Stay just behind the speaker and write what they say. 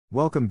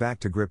Welcome back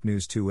to Grip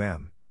News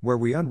 2M, where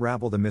we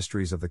unravel the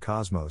mysteries of the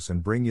cosmos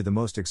and bring you the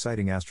most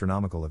exciting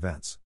astronomical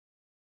events.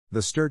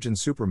 The Sturgeon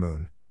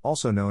Supermoon,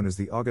 also known as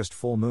the August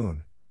full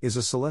moon, is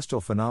a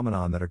celestial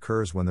phenomenon that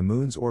occurs when the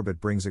moon's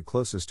orbit brings it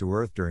closest to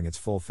Earth during its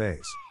full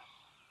phase.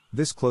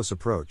 This close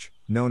approach,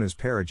 known as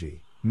perigee,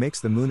 makes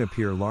the moon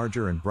appear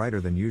larger and brighter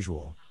than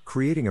usual,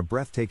 creating a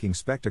breathtaking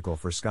spectacle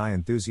for sky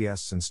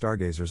enthusiasts and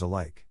stargazers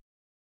alike.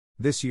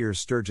 This year's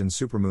Sturgeon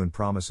Supermoon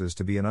promises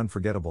to be an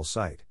unforgettable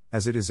sight,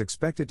 as it is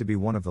expected to be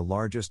one of the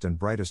largest and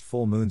brightest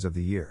full moons of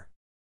the year.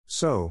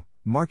 So,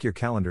 mark your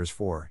calendars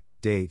for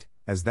date,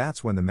 as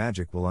that's when the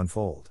magic will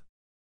unfold.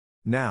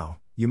 Now,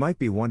 you might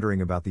be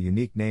wondering about the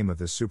unique name of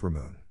this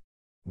supermoon.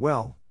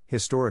 Well,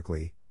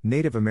 historically,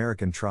 Native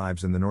American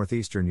tribes in the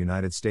northeastern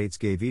United States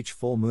gave each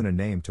full moon a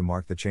name to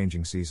mark the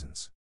changing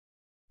seasons.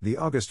 The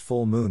August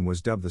full moon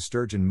was dubbed the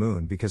Sturgeon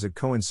moon because it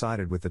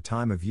coincided with the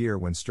time of year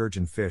when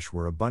sturgeon fish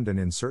were abundant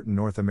in certain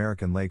North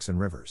American lakes and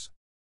rivers.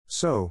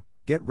 So,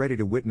 get ready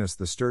to witness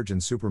the Sturgeon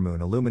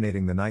supermoon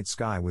illuminating the night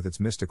sky with its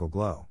mystical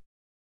glow.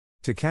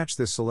 To catch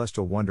this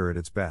celestial wonder at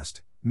its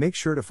best, make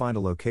sure to find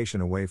a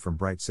location away from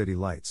bright city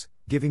lights,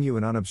 giving you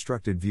an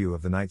unobstructed view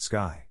of the night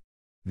sky.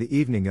 The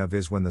evening of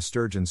is when the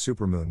Sturgeon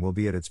supermoon will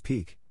be at its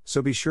peak,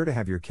 so be sure to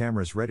have your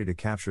cameras ready to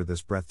capture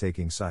this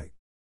breathtaking sight.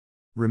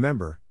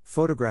 Remember,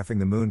 photographing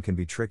the moon can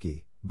be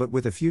tricky, but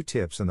with a few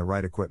tips and the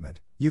right equipment,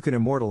 you can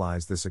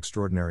immortalize this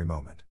extraordinary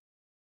moment.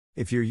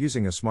 If you're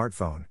using a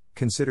smartphone,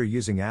 consider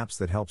using apps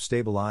that help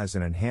stabilize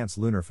and enhance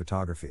lunar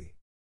photography.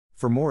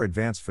 For more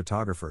advanced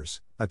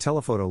photographers, a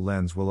telephoto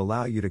lens will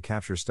allow you to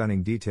capture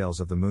stunning details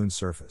of the moon's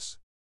surface.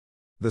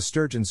 The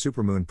Sturgeon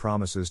supermoon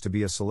promises to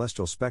be a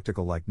celestial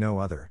spectacle like no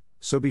other,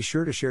 so be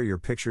sure to share your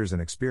pictures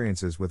and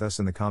experiences with us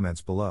in the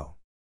comments below.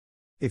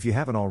 If you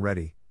haven't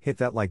already, hit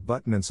that like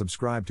button and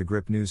subscribe to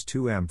Grip News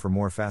 2M for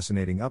more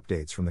fascinating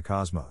updates from the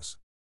cosmos.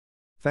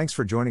 Thanks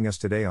for joining us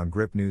today on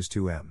Grip News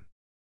 2M.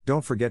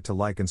 Don't forget to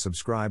like and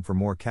subscribe for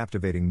more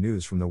captivating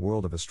news from the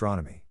world of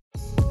astronomy.